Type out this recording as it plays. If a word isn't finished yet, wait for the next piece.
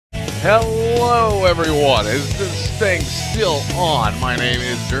Hello, everyone. Is this thing still on? My name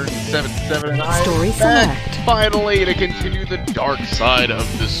is Dirt77, and I'm back finally to continue the dark side of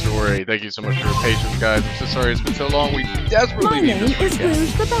the story. Thank you so much for your patience, guys. I'm so sorry it's been so long. We desperately need this. My name is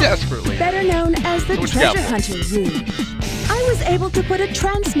Rouge the Bat, desperately, better known as the Treasure Hunter Rouge. I was able to put a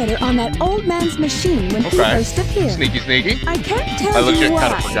transmitter on that old man's machine when he first appeared. Sneaky, sneaky. I can't tell you why. I legit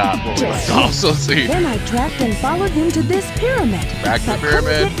kind of forgot what we left off, so see. Then I tracked and followed him to this pyramid. Back to the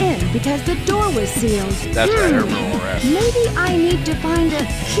pyramid. Couldn't get in because the door was sealed. That's right, I remember where we're at. Maybe I need to find a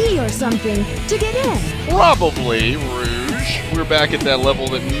key or something to get in. Probably, Rouge. We're back at that level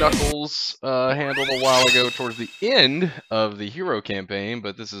that Knuckles handled a while ago towards the end of the hero campaign,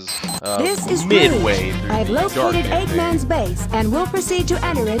 but this is midway through I've located Eggman's base and will proceed to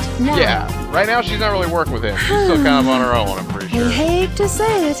enter it now. Yeah, right now she's not really working with him. She's still kind of on her own, I'm pretty sure. I hate to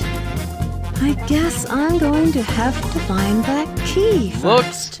say it. I guess I'm going to have to find that key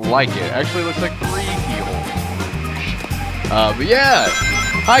first. Looks like it. Actually, looks like 3 keyholes. But yeah,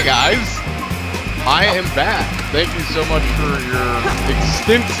 hi guys. I am back. Thank you so much for your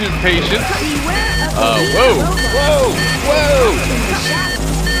extensive patience. Whoa.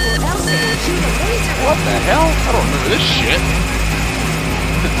 What the hell? I don't remember this shit.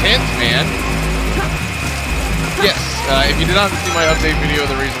 The tent, man. Yes, if you did not see my update video,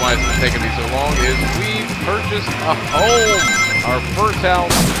 the reason why it's been taking me so long is we purchased a home. Our first house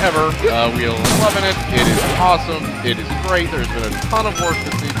ever. We are loving it. It is awesome. It is great. There's been a ton of work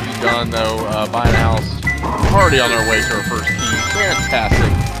that needs to be done, though. Buying a house. Already on our way to our first key. Fantastic.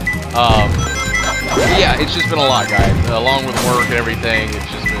 Yeah, it's just been a lot, guys. Along with work and everything, it's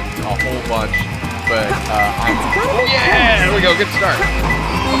just been a whole bunch. But, yeah, there we go. Good start.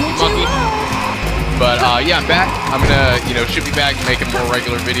 Monkey. But, yeah, I'm back. I'm gonna, should be back making more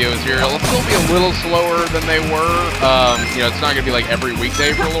regular videos here. It'll still be a little slower than they were. It's not gonna be like every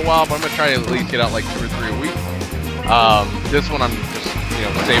weekday for a little while, but I'm gonna try to at least get out like 2 or 3 a week. This one I'm just,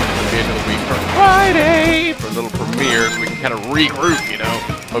 saving for the end of the week for Friday for a little premiere so we can kind of regroup,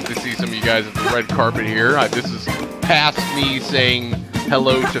 Hope to see some of you guys at the red carpet here. This is past me saying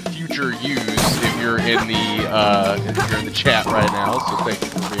hello to future yous if you're in the chat right now, so thank you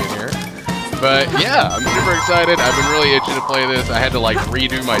for being here. But yeah, I'm super excited. I've been really itching to play this. I had to like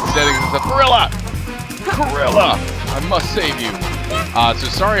redo my settings and stuff. Gorilla! I must save you. So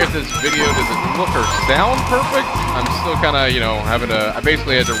sorry if this video doesn't look or sound perfect. I'm still kind of, I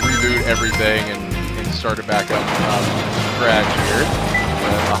basically had to reboot everything and start it back up from scratch here.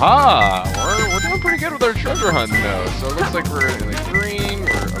 Aha! We're doing pretty good with our treasure hunting though. So it looks like we're in the green.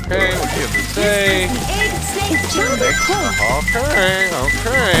 We're okay. What do you have to say?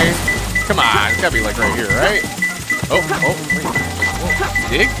 Okay. Come on, it's gotta be like right here, right? Oh, wait.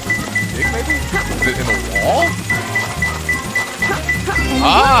 Dig maybe? Is it in the wall?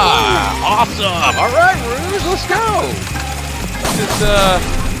 Awesome! Alright, Rouge, let's go! Just,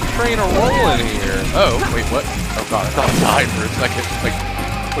 train a rolling here. Oh, wait, what? Oh god, I thought I died for a second. Like,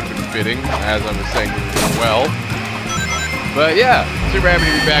 would have been fitting, as I was saying we were doing well. But yeah, super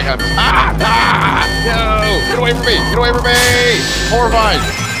happy to be back. No! Get away from me! Horrified!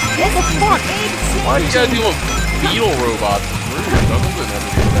 What the fuck? Why do you guys deal with beetle robots? Knuckles didn't ever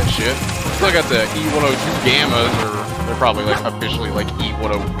do that shit. Still got the E102 Gammas, or they're probably like officially like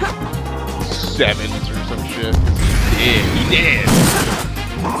E107s or some shit. He did.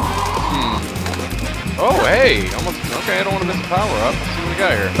 Oh hey, almost okay. I don't want to miss a power up. Let's see what we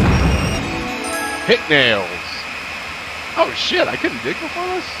got here. Hit nails. Oh shit! I couldn't dig before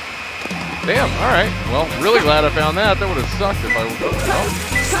this. Damn, alright. Well, really glad I found that. That would have sucked if I would have.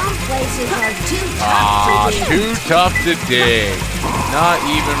 Some places are too tough to dig. Too tough to dig. Not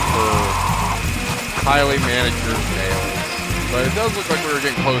even for highly manicured nails. But it does look like we were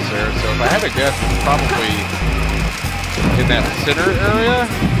getting close there, so if I had to guess, it's probably in that center area.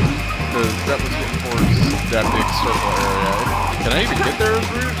 Because that was getting towards that big circle area. Can I even get there as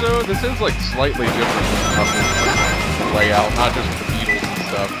Rouge, though? This is like slightly different layout, not just with the beetles and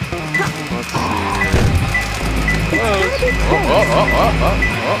stuff. Let's see here. Oh.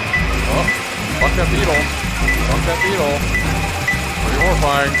 Fuck that beetle. Pretty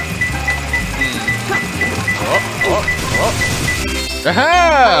horrifying.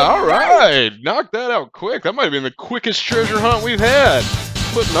 Aha! Alright! Knocked that out quick. That might have been the quickest treasure hunt we've had.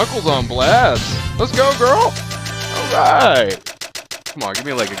 Put Knuckles on blast. Let's go, girl! Alright! Come on, give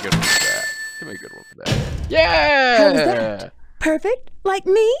me like a good one for that. Give me a good one for that. Yeah! How was that? Perfect? Like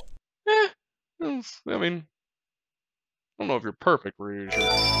me? I mean, I don't know if you're perfect, Rouge.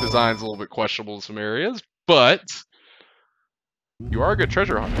 Your design's a little bit questionable in some areas, but you are a good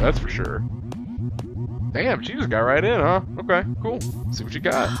treasure hunter, that's for sure. Damn, she just got right in, huh? Okay, cool. Let's see what you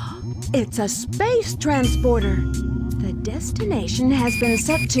got. It's a space transporter. The destination has been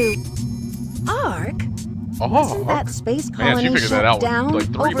set to ARK. Wasn't that Space Colony shut down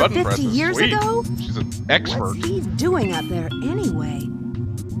like over 50 years ago? She's an expert. What's he doing up there anyway?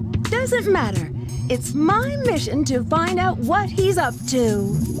 Doesn't matter. It's my mission to find out what he's up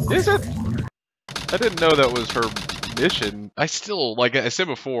to. Is it? I didn't know that was her mission. I still, like I said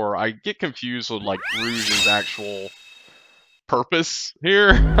before, I get confused with like Rouge's actual purpose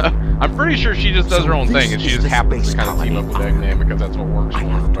here. I'm pretty sure she just does her own thing, and she just happens to kind of team up with Eggman because that's what works for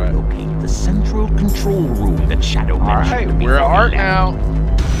her. But locate the central control room that Shadow mentioned. Alright, we're at ARK now.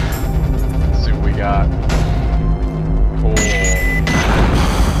 Let's see what we got. Cool.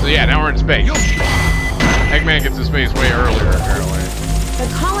 So yeah, now we're in space. Eggman gets to space way earlier, apparently. The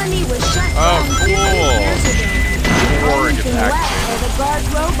colony was shut down cool. 50 years ago. Before it gets activated.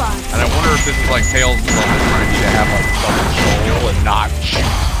 And I wonder if this is like Tails' level where I need to have like self-control and not shoot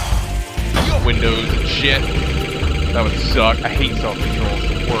windows and shit. That would suck. I hate self-control. It's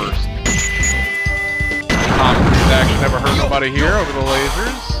the worst. Combat action never hurt nobody here over the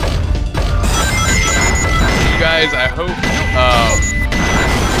lasers. You guys, I hope you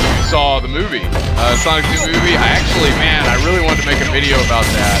saw the movie. Sonic 2 movie. I actually, man, I really wanted to make a video about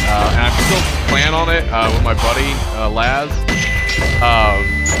that. And I'm still planning on it with my buddy, Laz.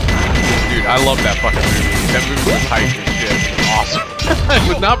 Dude, I love that fucking movie. That movie was hype as shit. It was awesome. It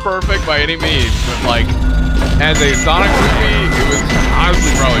was not perfect by any means, but like, as a Sonic movie, it was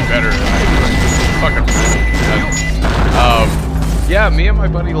honestly probably better than I fucking yeah, me and my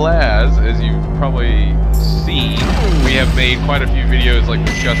buddy Laz, as you probably see, we have made quite a few videos like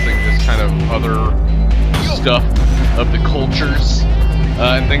discussing this kind of other stuff of the cultures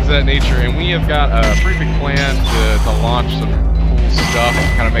and things of that nature, and we have got a pretty big plan to launch some cool stuff,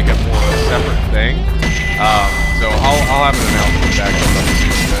 kind of make it more of a separate thing. So I'll have an announcement back on that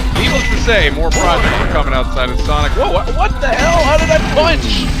soon. But needless to say, more projects are coming outside of Sonic. Whoa, what the hell? How did I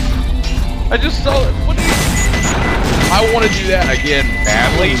punch? I just saw it. What do you... I want to do that again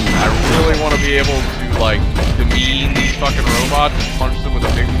badly. I really want to be able to like demean these fucking robots and punch them with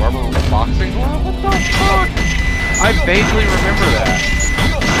a big rubber boxing glove. What the fuck? I vaguely remember that.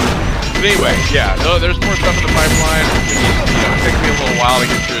 But anyway, yeah, there's more stuff in the pipeline. It takes me a little while to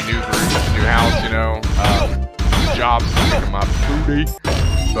get to a new group, a new house, you know. Jobs taking my booty,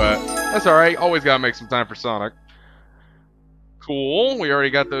 but that's all right. Always gotta make some time for Sonic. Cool. We already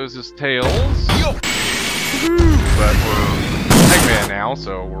got those as Tails. But we're Eggman now,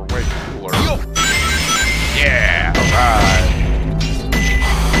 so we're way cooler. Yeah, alright.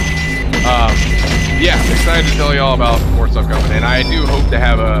 Yeah, excited to tell you all about more stuff coming, and I do hope to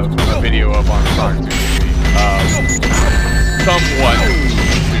have a video up on Sonic 2 somewhat soon.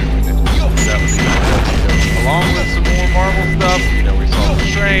 That would be along with some more Marvel stuff. You know, we saw the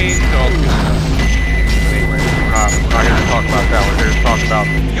train, all the good stuff. Anyway, we're not here to talk about that. We're here to talk about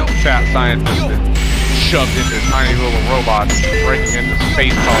fat scientists that shoved into tiny little robots breaking into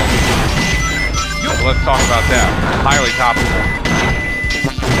Space Colony. So let's talk about that. Highly topical.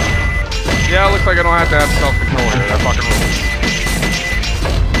 Yeah, it looks like I don't have to have self-control here. That fucking rules.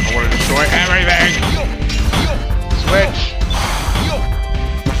 I want to destroy everything. Switch.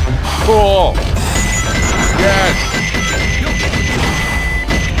 Cool. Yes.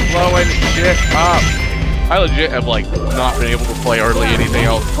 Blowing shit up. I legit have like not been able to play hardly anything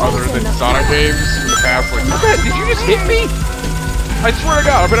else other than Sonic games in the past. Like, what the heck? Did you just hit me? I swear to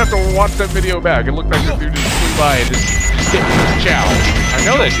God, I'm gonna have to watch that video back. It looked like the dude just flew by and just hit me with a chow. I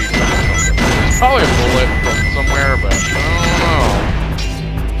know that dude's there's probably a bullet from somewhere, but I don't know.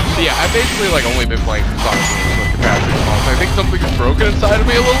 So yeah, I've basically like only been playing Sonic games with capacity response. I think something's broken inside of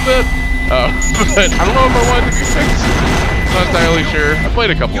me a little bit, but I don't know if I want it to be fixed. Not entirely sure. I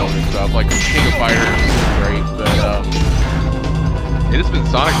played a couple other stuff, like King of Fighters, great, but it has been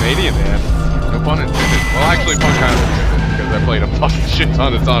Sonic Mania, man. No pun intended. Well, actually, pun kind of intended, because I played a fucking shit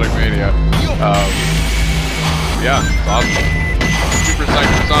ton of Sonic Mania. Yeah, it's awesome. Super psyched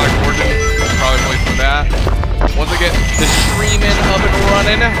for Sonic Origins. Probably play some of that. Once I get the streaming up and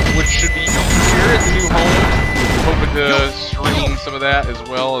running, which should be here at the new home, hoping to stream some of that, as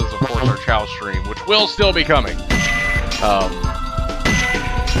well as, of course, our Chow stream, which will still be coming.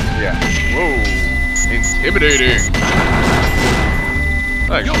 Yeah. Whoa. Intimidating.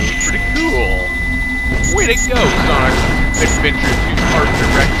 Actually, pretty cool. Way to go, Sonic Adventure 2 Art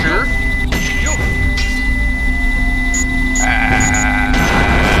Director.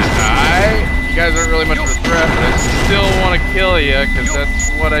 You guys aren't really much of a threat, but I still want to kill you, because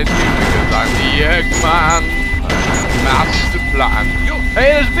that's what I do, because I'm the Eggman. Master Plan. Hey,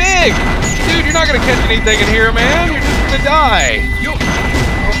 there's Big! Dude, you're not gonna catch anything in here, man. You're just gonna die.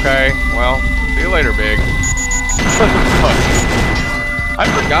 Okay, well, see you later, Big. I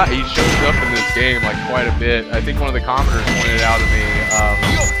forgot he shows up in this game like quite a bit. I think one of the commenters pointed it out to me in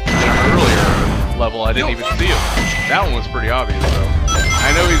an earlier level. I didn't even see him. That one was pretty obvious, though.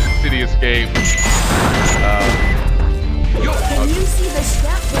 I know he's in City Escape. Can you see the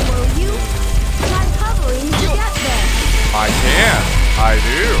step below you? Try hovering to get there. I can. I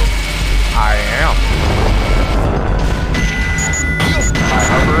do. I am. I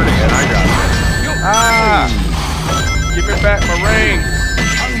hovered and I got it. Ah! Give me back my ring.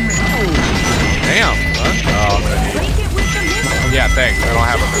 Damn, son. Oh, I'm gonna need it. Yeah, thanks. I don't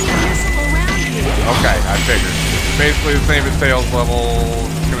have a missile. Okay, I figured. Basically the same as Tails level.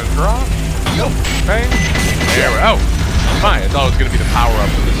 It's gonna drop. Okay. There we go. Oh, fine. I thought it was gonna be the power up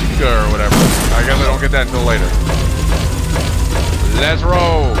of the Suka or whatever. I guess I don't get that until later. Let's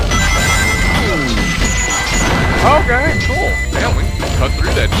roll. Okay, cool. Damn, we can cut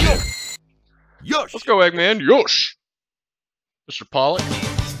through that shit. Yosh. Let's go, Eggman. Yosh. Mr. Pollock.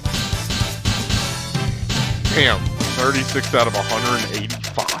 Damn, 36 out of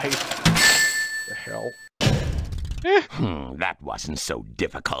 185. The hell? That wasn't so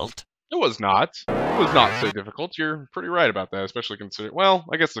difficult. It was not. It was not so difficult. You're pretty right about that, especially considering, well,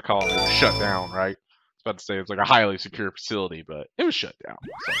 I guess the colony was shut down, right? I was about to say it's like a highly secure facility, but it was shut down.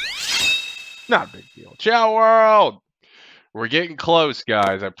 So. Not a big deal. Ciao, world! We're getting close,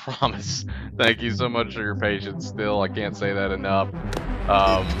 guys, I promise. Thank you so much for your patience still. I can't say that enough.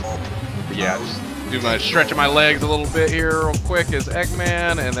 But yeah, just do my stretching my legs a little bit here real quick as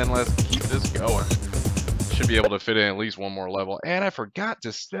Eggman, and then let's keep this going. Should be able to fit in at least one more level. And I forgot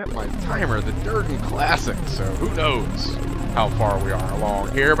to set my timer, the Durden Classic, so who knows how far we are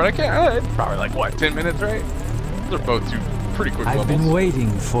along here, but I can't, it's probably like, what, 10 minutes, right? They're both two pretty quick levels. I've been waiting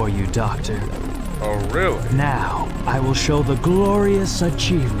for you, Doctor. Oh, really? Now, I will show the glorious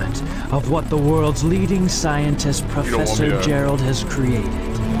achievement of what the world's leading scientist, Professor Gerald, has created.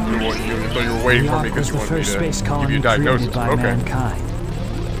 So you were waiting for me because you wanted me to give you a diagnosis. By mankind.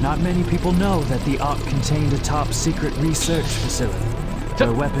 Not many people know that the ARK contained a top-secret research facility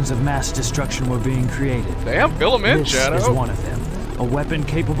where weapons of mass destruction were being created. Damn, fill them in, Shadow. This is one of them. A weapon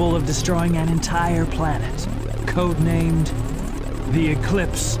capable of destroying an entire planet. Codenamed the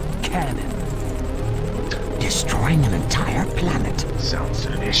Eclipse Cannon. Destroying an entire planet? Sounds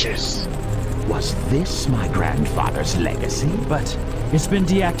delicious. Was this my grandfather's legacy? But it's been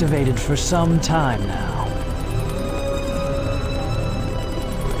deactivated for some time now.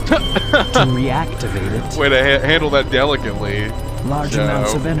 To reactivate it... Way to handle that delicately. Large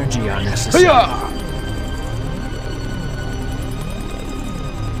amounts of energy are necessary.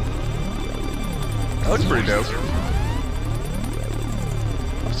 That looks pretty dope.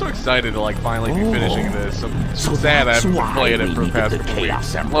 I'm so excited to like finally be finishing this. I'm so sad I haven't been playing it for the past couple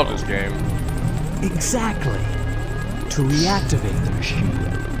weeks. I love this game. Exactly. To reactivate the machine,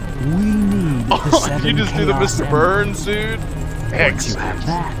 we need the 7 you just do the Mr. Burns, dude? Once you have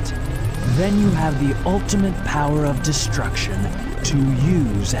that, then you have the ultimate power of destruction to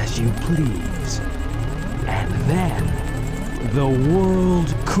use as you please. And then, the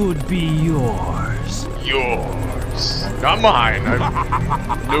world could be yours. Yours. Not mine.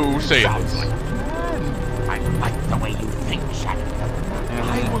 No sales. I like the way you think, Shadow.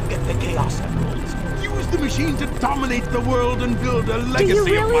 I will get the Chaos Emeralds. Use the machine to dominate the world and build a legacy of my own.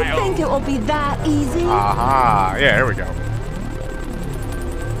 Do you really think it will be that easy? Aha. Yeah, here we go.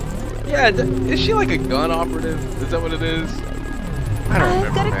 Yeah, is she like a gun operative? Is that what it is? I don't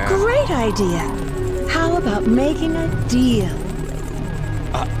remember, I've got a great idea. How about making a deal?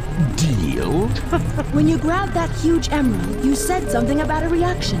 A deal? When you grabbed that huge emerald, you said something about a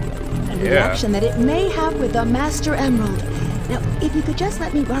reaction. A reaction that it may have with the Master Emerald. Now, if you could just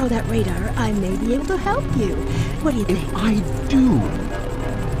let me borrow that radar, I may be able to help you. What do you think? If I do,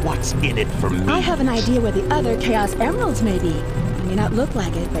 what's in it for me? I have an idea where the other Chaos Emeralds may be. You may not look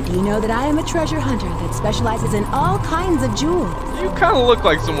like it, but do you know that I am a treasure hunter that specializes in all kinds of jewels? You kind of look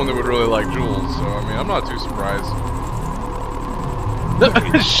like someone that would really like jewels, so I mean, I'm not too surprised.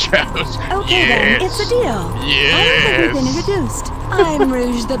 Shadows. Okay then, it's a deal. Yes. I don't think we've been introduced. I'm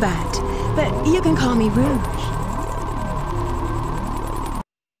Rouge the Bat, but you can call me Rouge.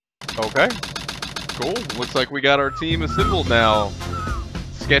 Okay. Cool. Looks like we got our team assembled now.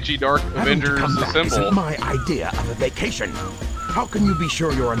 Sketchy Dark Avengers assemble. Isn't my idea of a vacation. How can you be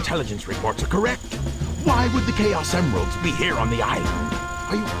sure your intelligence reports are correct? Why would the Chaos Emeralds be here on the island?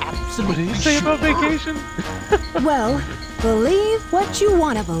 Are you absolutely What did you say about vacation? Well, believe what you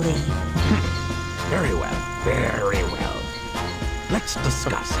want to believe. Very well. Very well. Let's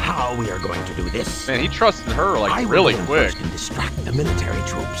discuss how we are going to do this. Man, he trusted her like really quick. And distract the military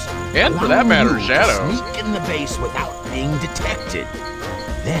troops. And for that matter, Shadow. Sneak in the base without being detected.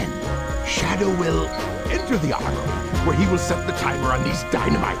 Then Shadow will enter the Ark, where he will set the timer on these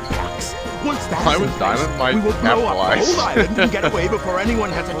dynamite packs. Once that's in place, we will blow up the whole island and get away before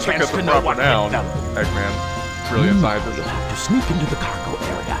anyone has a chance to know what hit them. Eggman, brilliant scientist. You'll have to sneak into the cargo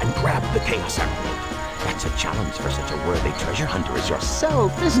area and grab the Chaos Emerald. That's a challenge for such a worthy treasure hunter as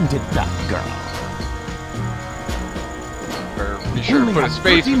yourself, isn't it, Duck Girl? Be sure to put a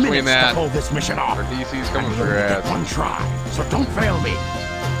space between that. To pull this mission off. Or DC's coming for your ass. One try, so don't fail me.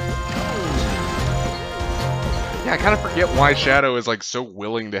 Yeah, I kind of forget why Shadow is like so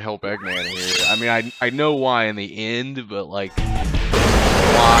willing to help Eggman here. I mean, I know why in the end, but like,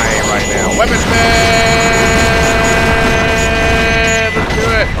 why right now? Weapons man! Let's do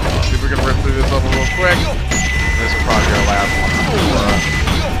it! See if we can rip through this level real quick. This will probably be our last one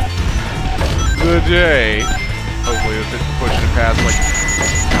for the day. Hopefully this isn't pushing it past like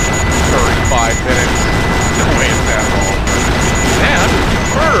 35 minutes. No way it's that long. Man, I'm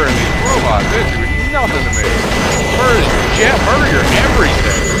just murdering these robots. They're doing nothing to me. Murder your jet, murder your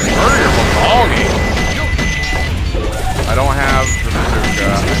everything. Murder your belongings. I don't have the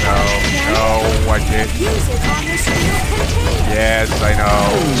bazooka. No, I can't. Yes, I know.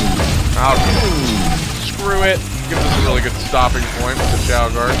 Screw it. Gives us a really good stopping point with the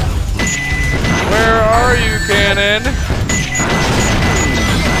Shadow Guard. Where are you, cannon? Did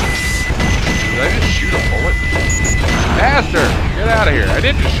I just shoot a bullet? Faster! Get out of here. I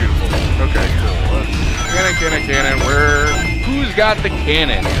did just shoot a bullet. Okay, cool. Cannon. Who's got the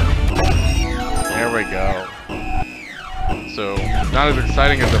cannon? There we go. So, not as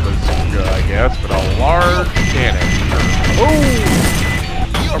exciting as a bazooka, I guess, but a large cannon. Ooh!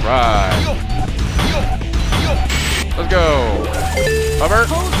 Alright. Let's go. Hover. I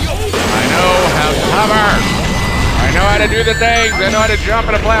know how to hover. I know how to do the things. I know how to jump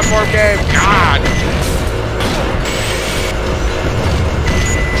in a platform game. God.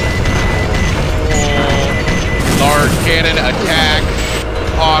 Large cannon attack.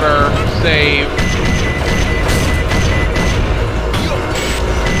 Otter save.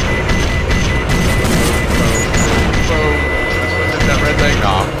 That red thing?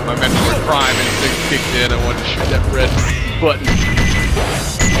 Nah, my Metroid Prime instinct kicked in. I wanted to shoot that red button.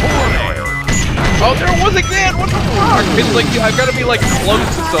 Oh, there it was again! What the fuck? It's like, I've got to be like close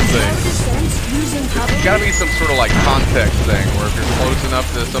to something. There's got to be some sort of like context thing where if you're close enough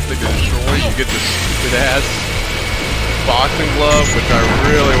to something to destroy, you get this stupid ass boxing glove, which I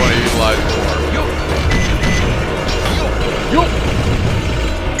really want to utilize more. Yo!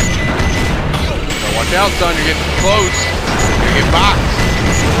 So watch out, son, you're getting close. You're gonna get boxed.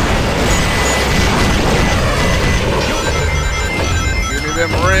 Give me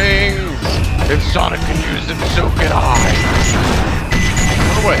them rings. If Sonic can use them, so can I. I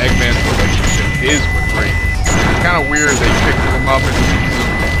wonder what Eggman's relationship is with rings. It's kind of weird they picked them up and used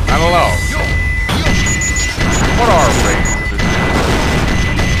them. I don't know. What are rings?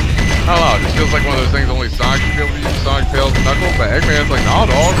 I don't know. It just feels like one of those things only Sonic should be able to use. Sonic, Tails, and Knuckles. But Eggman's like, nah,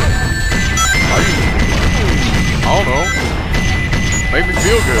 dog. I don't know. Make me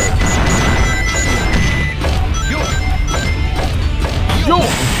feel good. Yo!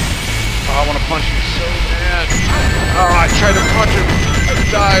 Oh, I want to punch him so bad. Oh, I tried to punch him. I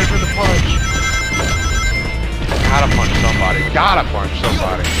died for the punch. Gotta punch somebody. Gotta punch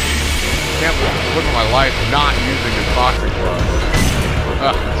somebody. Can't live my life not using his boxing glove.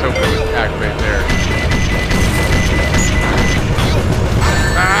 Let's hope it would activate there.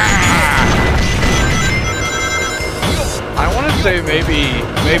 I want to say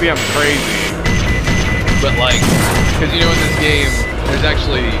maybe I'm crazy, but like, because you know in this game there's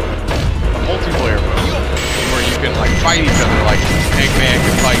actually a multiplayer mode where you can like fight each other, like Eggman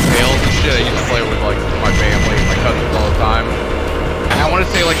can fight Tails and shit. I used to play with like my family, my cousins all the time, and I want to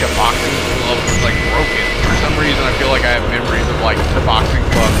say like the boxing glove was like broken. For some reason I feel like I have memories of like the boxing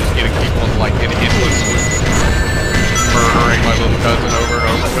glove just getting people like in endless murdering my little cousin over and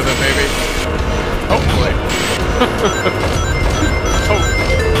over with it maybe. Hopefully.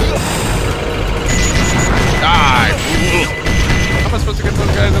 Die! How am I supposed to get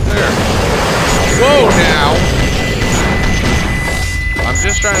those guys up there? Whoa, now! I'm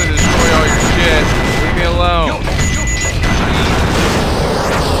just trying to destroy all your shit. Leave me alone.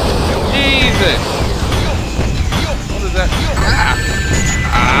 Jesus! What is that?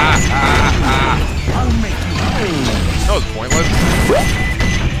 That was pointless.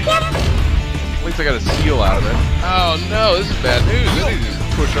 At least I got a seal out of it. Oh no, this is bad news. I need to just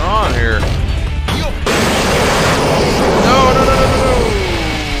push on here. No, no, no, no, no,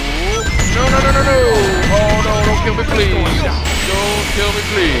 no, no, no, no, no. Oh no, don't kill me, please. Don't kill me,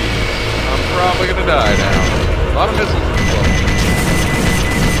 please. I'm probably gonna die now. A lot of missiles in this level.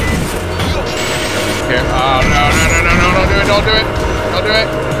 Okay. Oh no, no, no, no, no, don't do it, don't do it. Don't do it,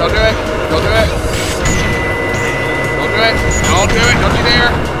 don't do it, don't do it. Don't do it, don't do it, don't you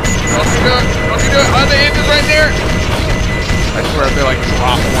dare. Don't you do it, don't you do it. Oh, the end is right there. I swear if they like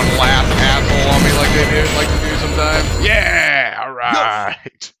drop one last asshole on me like they do, like to do sometimes. Yeah,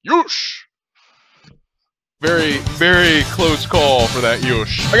 alright. Yosh! Very, very close call for that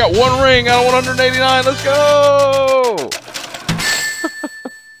yosh. I got one ring out of 189, let's go!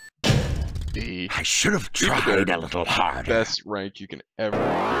 I should have tried a little harder. Best rank you can ever.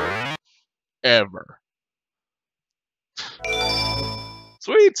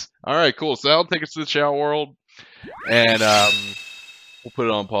 Sweet! Alright, cool. So that'll take us to the Chow world. And we'll put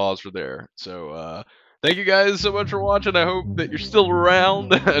it on pause for there. So thank you guys so much for watching. I hope that you're still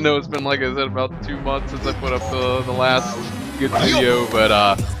around. I know it's been, like I said, about 2 months since I put up the last good video, but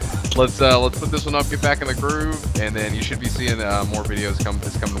let's put this one up, get back in the groove, and then you should be seeing more videos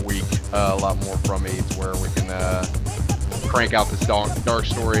this coming week. A lot more from me, to where we can crank out this dark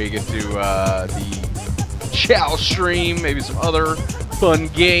story, get to the Chow stream, maybe some other fun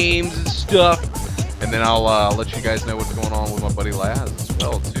games and stuff. And then I'll let you guys know what's going on with my buddy Laz as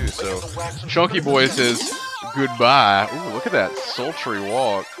well, too. So, Chunky Boy says goodbye. Ooh, look at that sultry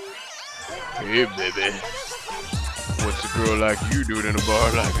walk. Hey, baby. What's a girl like you doing in a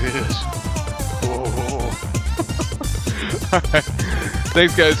bar like this? Oh. Alright.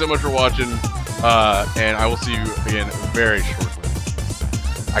 Thanks, guys, so much for watching. And I will see you again very shortly.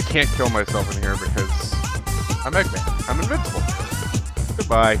 I can't kill myself in here because I'm Eggman. I'm invincible.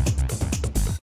 Goodbye.